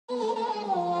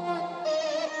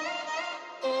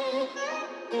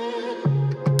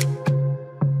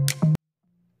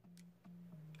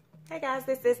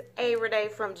guys, this is Renee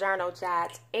from Journal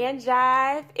Jot and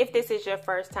Jive. If this is your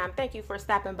first time, thank you for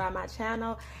stopping by my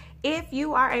channel. If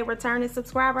you are a returning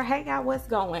subscriber, hey y'all, what's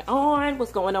going on?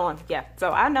 What's going on? Yeah,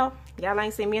 so I know y'all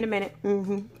ain't seen me in a minute.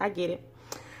 I get it.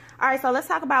 All right, so let's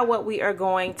talk about what we are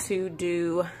going to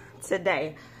do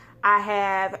today. I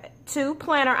have 2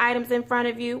 planner items in front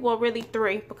of you. Well, really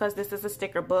 3 because this is a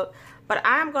sticker book. But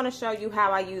I'm going to show you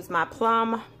how I use my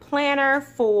Plum planner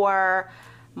for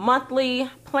monthly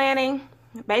planning,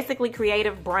 basically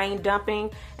creative brain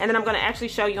dumping. And then I'm going to actually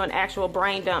show you an actual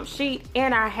brain dump sheet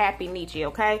in our Happynichi,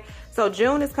 okay? So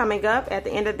June is coming up at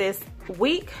the end of this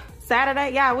week.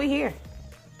 Saturday, yeah, we here.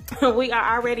 We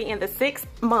are already in the 6th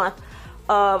month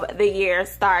of the year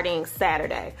starting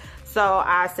Saturday. So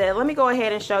I said, let me go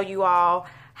ahead and show you all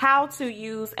how to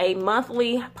use a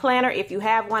monthly planner if you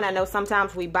have one. I know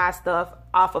sometimes we buy stuff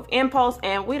off of impulse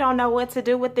and we don't know what to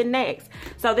do with it next.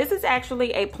 So this is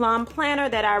actually a Plum planner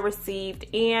that I received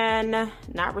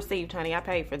not received, honey, I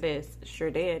paid for this. Sure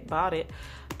did, bought it.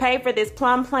 Paid for this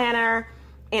Plum planner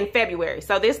in February.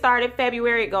 So this started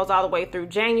February, it goes all the way through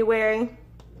January.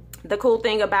 The cool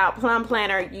thing about Plum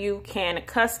planner, you can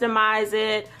customize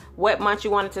it, what month you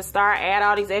want it to start, add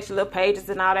all these extra little pages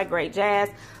and all that great jazz.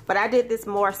 But I did this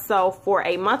more so for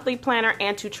a monthly planner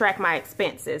and to track my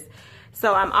expenses.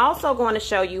 So I'm also going to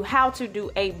show you how to do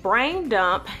a brain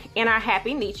dump in our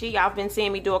Happynichi. Y'all have been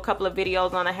seeing me do a couple of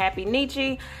videos on the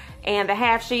Happynichi and the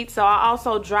half sheets. So I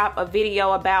also drop a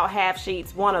video about half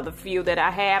sheets, one of the few that I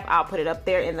have. I'll put it up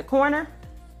there in the corner.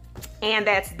 And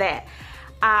that's that.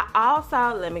 I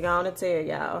also, let me go on and tell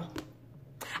y'all,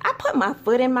 I put my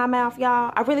foot in my mouth,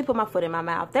 y'all. I really put my foot in my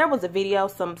mouth. There was a video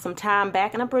some time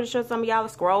back, and I'm pretty sure some of y'all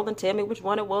scrolled and tell me which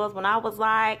one it was, when I was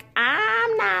like,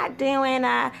 I'm not doing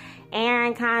a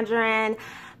Erin Condren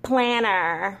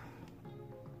planner.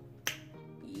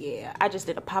 Yeah, I just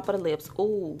did a pop of the lips.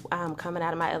 Ooh, I'm coming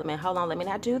out of my element. Hold on, let me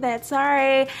not do that.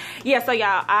 Sorry. Yeah, so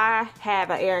y'all, I have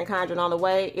an Erin Condren on the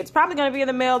way. It's probably going to be in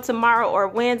the mail tomorrow or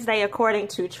Wednesday according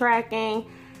to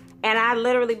tracking. And I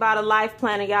literally bought a life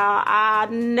planner, y'all. I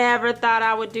never thought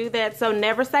I would do that. So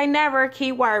never say never,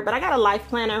 keyword. But I got a life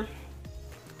planner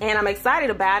and I'm excited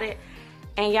about it.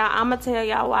 And y'all, I'm going to tell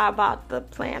y'all why I bought the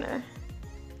planner.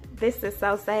 This is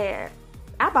so sad.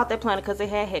 I bought that planner because it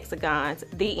had hexagons.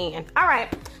 The end. All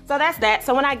right, so that's that.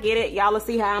 So when I get it, y'all will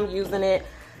see how I'm using it.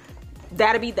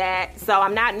 That'll be that. So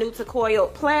I'm not new to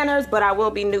coiled planners, but I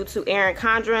will be new to Erin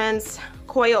Condren's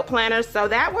coiled planners. So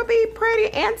that would be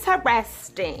pretty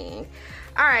interesting.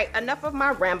 All right, enough of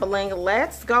my rambling.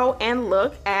 Let's go and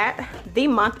look at the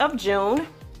month of June.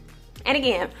 And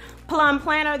again, Plum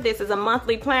planner, this is a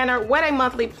monthly planner. What a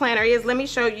monthly planner is, let me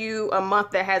show you a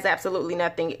month that has absolutely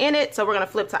nothing in it. So we're gonna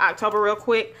flip to October real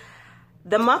quick.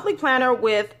 The monthly planner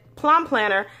with Plum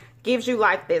planner gives you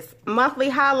like this monthly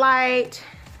highlight.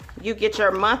 You get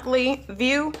your monthly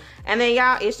view, and then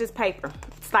y'all, it's just paper.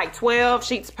 It's like 12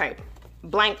 sheets of paper,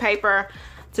 blank paper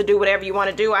to do whatever you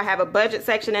wanna do. I have a budget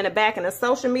section in the back and a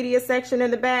social media section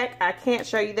in the back. I can't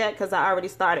show you that because I already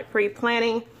started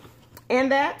pre-planning in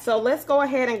that. So let's go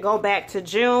ahead and go back to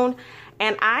June,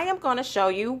 and I am going to show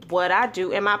you what I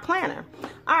do in my planner.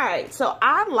 All right, so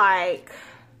I like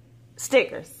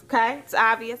stickers, okay? It's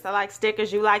obvious. I like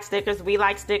stickers. You like stickers. We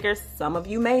like stickers. Some of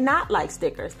you may not like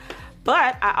stickers,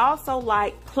 but I also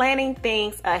like planning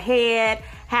things ahead,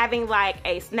 having like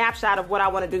a snapshot of what I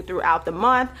want to do throughout the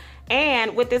month.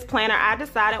 And with this planner, I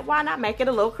decided why not make it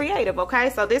a little creative, okay?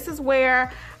 So this is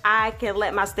where I can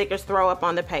let my stickers throw up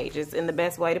on the pages in the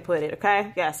best way to put it,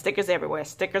 okay? Yeah, stickers everywhere.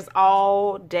 Stickers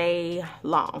all day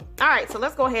long. All right, so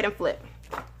let's go ahead and flip.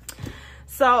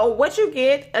 So what you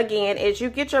get, again, is you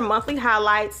get your monthly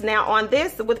highlights. Now on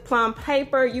this, with Plum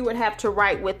paper, you would have to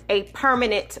write with a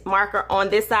permanent marker on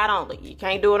this side only. You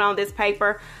can't do it on this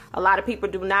paper. A lot of people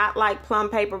do not like Plum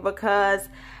paper because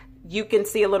you can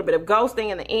see a little bit of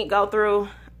ghosting and the ink go through.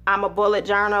 I'm a bullet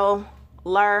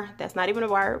journaler. That's not even a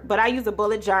word, but I use a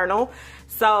bullet journal.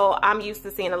 So I'm used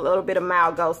to seeing a little bit of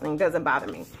mild ghosting. Doesn't bother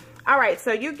me. All right,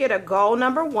 so you get a goal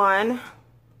number 1,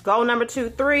 goal number 2,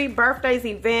 3, birthdays,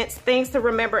 events, things to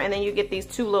remember, and then you get these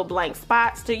 2 little blank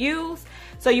spots to use.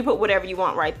 So you put whatever you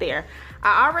want right there.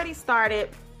 I already started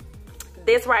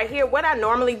this right here. What I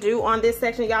normally do on this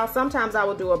section, y'all, sometimes I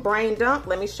will do a brain dump.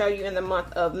 Let me show you in the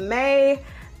month of May.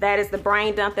 That is the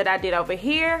brain dump that I did over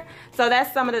here. So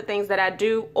that's some of the things that I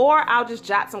do, or I'll just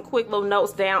jot some quick little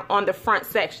notes down on the front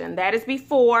section. That is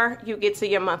before you get to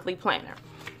your monthly planner.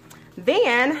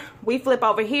 Then we flip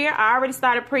over here. I already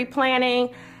started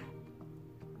pre-planning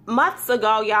months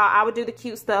ago, y'all, I would do the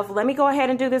cute stuff. Let me go ahead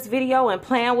and do this video and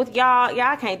plan with y'all. Yeah,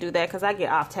 I can't do that because I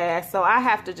get off task. So I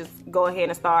have to just go ahead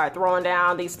and start throwing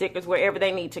down these stickers wherever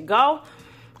they need to go.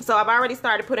 So I've already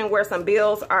started putting where some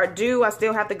bills are due. I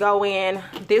still have to go in.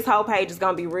 This whole page is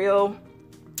going to be real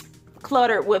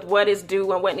cluttered with what is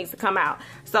due and what needs to come out.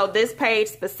 So this page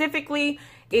specifically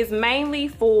is mainly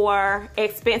for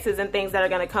expenses and things that are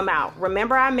going to come out.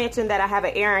 Remember I mentioned that I have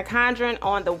an Erin Condren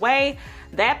on the way.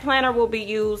 That planner will be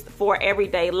used for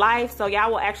everyday life. So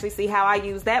y'all will actually see how I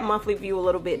use that monthly view a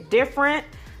little bit different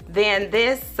than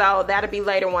this. So that'll be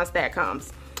later once that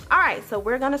comes. All right, so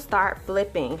we're gonna start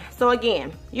flipping. So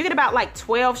again, you get about like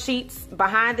 12 sheets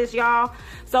behind this, y'all.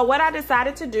 So what I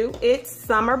decided to do, it's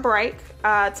summer break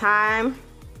time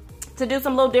to do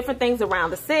some little different things around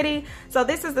the city. So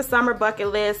this is the summer bucket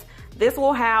list. This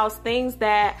will house things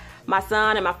that my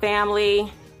son and my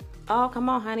family, oh, come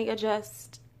on, honey,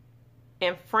 adjust,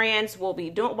 and friends will be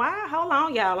doing. Why? Hold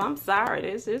on, y'all. I'm sorry.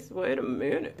 This is, wait a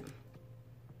minute.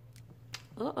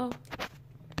 Uh-oh.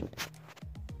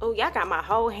 Oh, y'all got my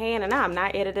whole hand and I'm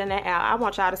not editing that out. I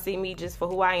want y'all to see me just for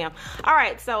who I am. All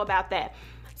right, so about that.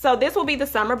 So this will be the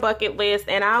summer bucket list,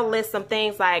 and I'll list some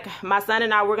things like my son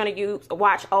and I, we're gonna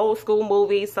watch old school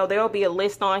movies. So there'll be a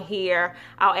list on here.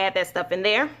 I'll add that stuff in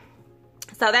there.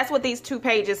 So that's what these 2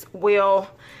 pages will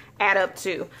add up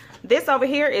to. This over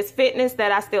here is fitness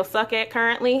that I still suck at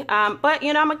currently. But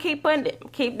you know, I'm gonna keep doing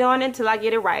it until I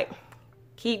get it right.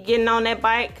 Keep getting on that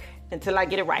bike until I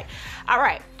get it right. All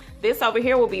right. This over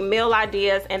here will be meal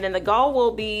ideas, and then the goal will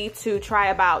be to try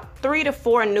about 3 to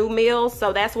 4 new meals.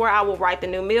 So that's where I will write the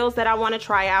new meals that I want to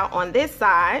try out on this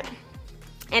side.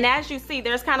 And as you see,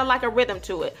 there's kind of like a rhythm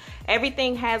to it.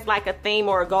 Everything has like a theme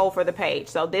or a goal for the page.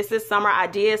 So this is summer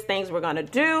ideas, things we're going to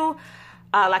do.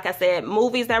 Like I said,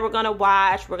 movies that we're going to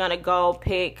watch. We're going to go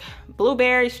pick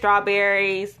blueberries,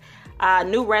 strawberries,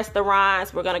 new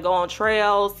restaurants. We're going to go on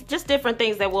trails, just different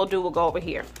things that we'll do will go over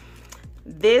here.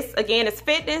 This again is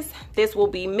fitness. This will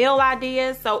be meal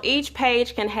ideas. So each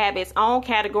page can have its own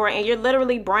category, and you're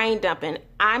literally brain dumping.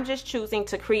 I'm just choosing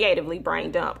to creatively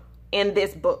brain dump in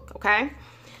this book, okay?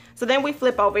 So then we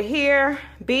flip over here,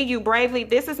 Be You Bravely.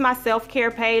 This is my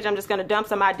self-care page. I'm just gonna dump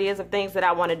some ideas of things that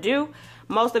I wanna do.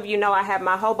 Most of you know I have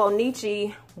my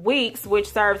Happynichi weeks,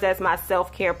 which serves as my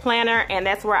self-care planner, and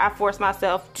that's where I force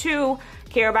myself to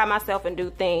care about myself and do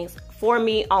things for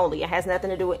me only. It has nothing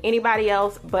to do with anybody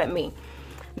else but me.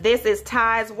 This is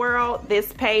Ty's World.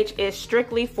 This page is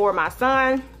strictly for my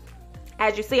son.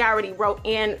 As you see, I already wrote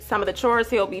in some of the chores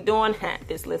he'll be doing.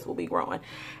 This list will be growing.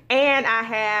 And I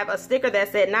have a sticker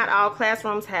that said not all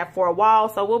classrooms have 4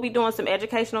 walls. So we'll be doing some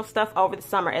educational stuff over the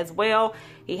summer as well.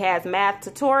 He has math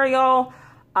tutorial.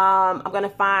 I'm going to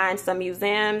find some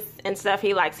museums and stuff.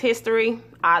 He likes history.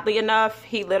 Oddly enough,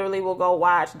 he literally will go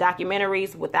watch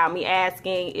documentaries without me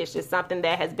asking. It's just something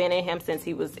that has been in him since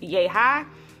he was yay high.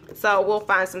 So we'll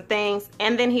find some things.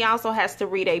 And then he also has to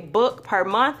read a book per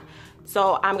month.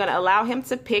 So I'm going to allow him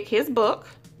to pick his book.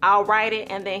 I'll write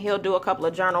it, and then he'll do a couple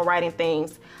of journal writing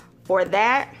things for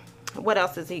that. What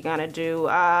else is he going to do?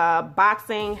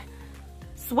 Boxing,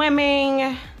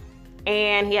 swimming,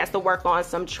 and he has to work on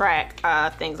some track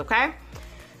things, okay?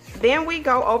 Then we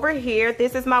go over here.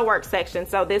 This is my work section.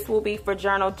 So this will be for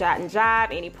journal, jot, and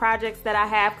jive. Any projects that I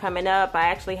have coming up. I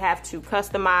actually have to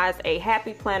customize a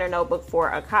happy planner notebook for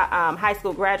a high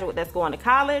school graduate that's going to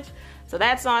college. So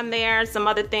that's on there, some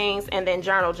other things, and then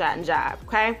journal, jot, and jive,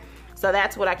 okay? So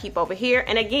that's what I keep over here.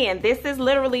 And again, this is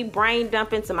literally brain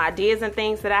dumping some ideas and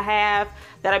things that I have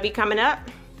that'll be coming up.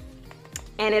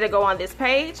 And it'll go on this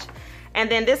page. And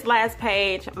then this last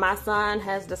page, my son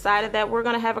has decided that we're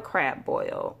gonna have a crab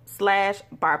boil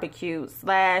 / barbecue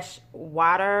 /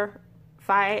 water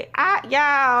fight.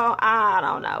 Y'all, I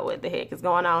don't know what the heck is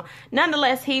going on.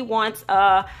 Nonetheless, he wants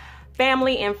a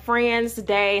family and friends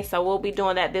day, so we'll be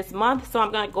doing that this month. So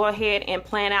I'm gonna go ahead and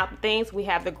plan out the things. We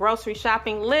have the grocery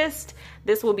shopping list.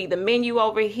 This will be the menu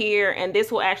over here, and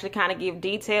this will actually kind of give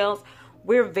details.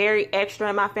 We're very extra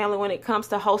in my family when it comes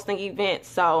to hosting events,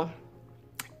 so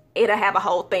it'll have a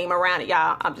whole theme around it,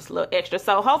 y'all. I'm just a little extra.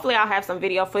 So hopefully I'll have some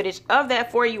video footage of that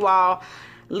for you all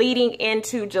leading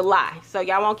into July. So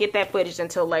y'all won't get that footage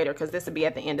until later because this will be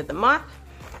at the end of the month.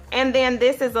 And then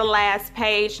this is the last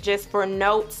page just for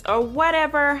notes or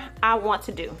whatever I want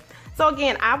to do. So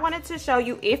again, I wanted to show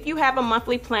you, if you have a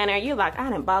monthly planner, you're like, I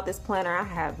done bought this planner, I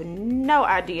have no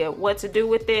idea what to do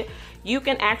with it. You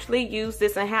can actually use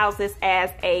this and house this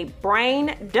as a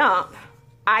brain dump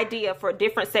idea for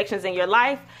different sections in your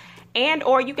life, and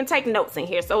or you can take notes in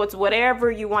here. So it's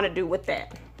whatever you want to do with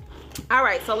that. All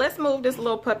right, so let's move this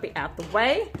little puppy out the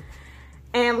way,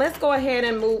 and let's go ahead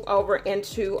and move over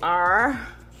into our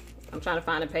I'm trying to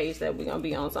find a page that we're gonna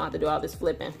be on, so I don't have to do all this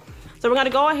flipping. So we're gonna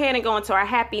go ahead and go into our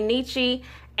Happynichi,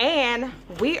 and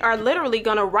we are literally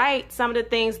gonna write some of the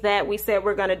things that we said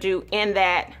we're gonna do in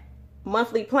that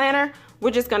monthly planner.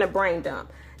 We're just gonna brain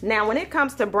dump. Now, when it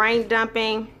comes to brain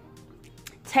dumping,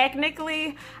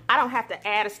 technically, I don't have to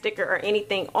add a sticker or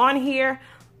anything on here,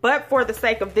 but for the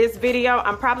sake of this video,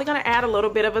 I'm probably gonna add a little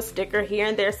bit of a sticker here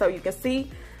and there so you can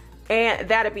see, and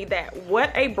that'll be that.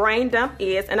 What a brain dump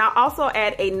is, and I'll also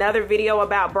add another video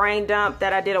about brain dump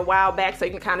that I did a while back so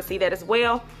you can kind of see that as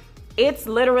well. It's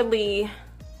literally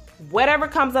whatever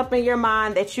comes up in your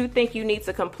mind that you think you need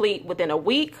to complete within a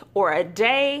week or a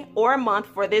day or a month.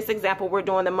 For this example, we're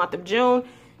doing the month of June.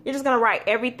 You're just gonna write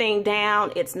everything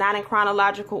down. It's not in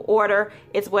chronological order.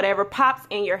 It's whatever pops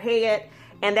in your head.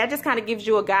 And that just kind of gives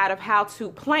you a guide of how to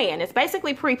plan. It's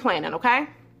basically pre-planning, okay?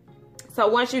 So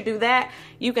once you do that,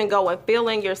 you can go and fill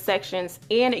in your sections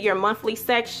in your monthly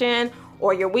section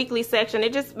or your weekly section.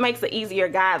 It just makes an easier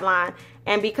guideline.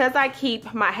 And because I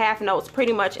keep my half notes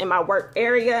pretty much in my work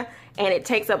area and it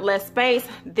takes up less space,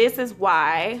 this is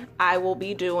why I will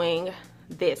be doing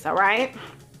this, all right?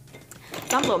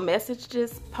 Some little message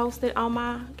just posted on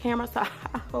my camera, so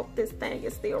I hope this thing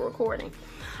is still recording.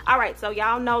 All right, so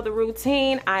y'all know the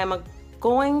routine. I am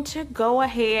going to go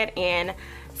ahead and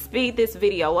speed this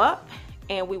video up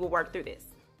and we will work through this.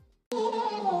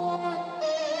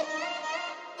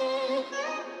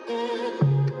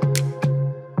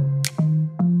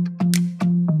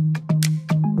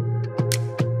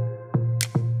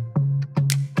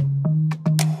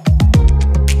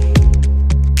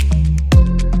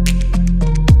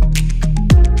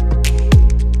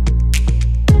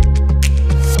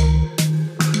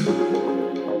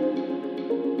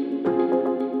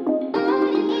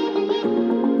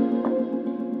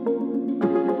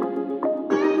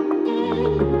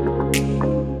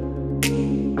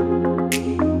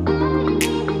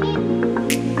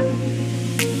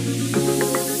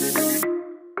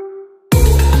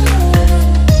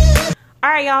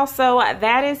 Y'all, so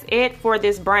that is it for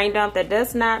this brain dump. That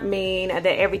does not mean that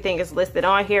everything is listed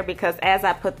on here, because as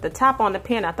I put the top on the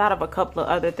pen, I thought of a couple of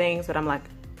other things, but I'm like,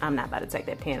 I'm not about to take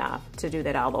that pen off to do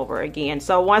that all over again.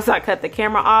 So once I cut the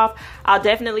camera off, I'll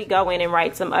definitely go in and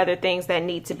write some other things that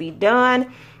need to be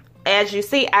done. As you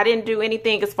see, I didn't do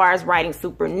anything as far as writing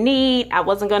super neat. I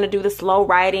wasn't going to do the slow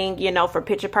writing, you know, for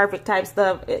picture perfect type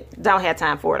stuff. Don't have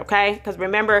time for it, okay? Because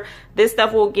remember, this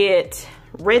stuff will get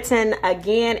written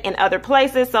again in other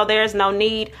places, so there's no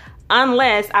need,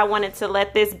 unless I wanted to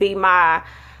let this be my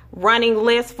running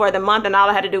list for the month and all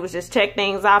I had to do was just check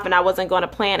things off and I wasn't going to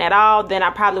plan at all. Then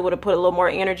I probably would have put a little more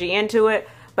energy into it.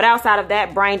 But outside of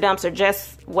that, brain dumps are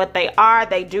just what they are.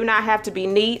 They do not have to be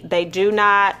neat. They do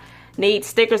not need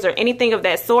stickers or anything of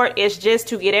that sort. It's just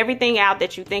to get everything out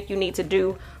that you think you need to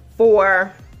do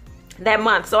for that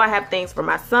month. So I have things for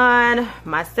my son,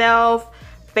 myself,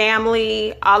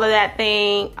 family, all of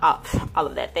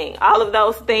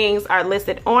those things are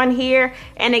listed on here.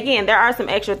 And again, there are some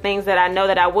extra things that I know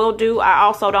that I will do. I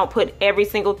also don't put every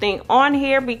single thing on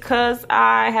here because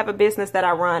I have a business that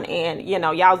I run, and you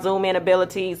know, y'all zoom in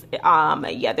abilities,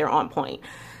 yeah, they're on point.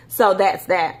 So that's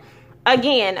that.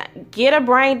 Again, get a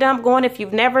brain dump going. If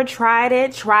you've never tried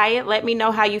it, try it. Let me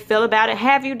know how you feel about it.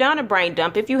 Have you done a brain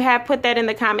dump? If you have, put that in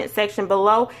the comment section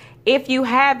below. If you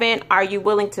haven't, are you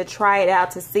willing to try it out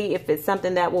to see if it's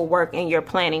something that will work in your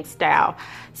planning style?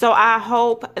 So I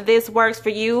hope this works for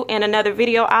you. In another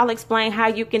video, I'll explain how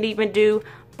you can even do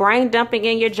brain dumping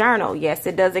in your journal. Yes,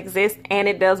 it does exist and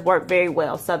it does work very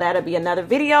well. So that'll be another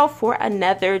video for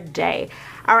another day.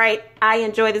 All right, I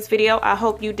enjoyed this video. I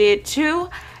hope you did too.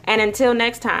 And until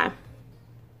next time.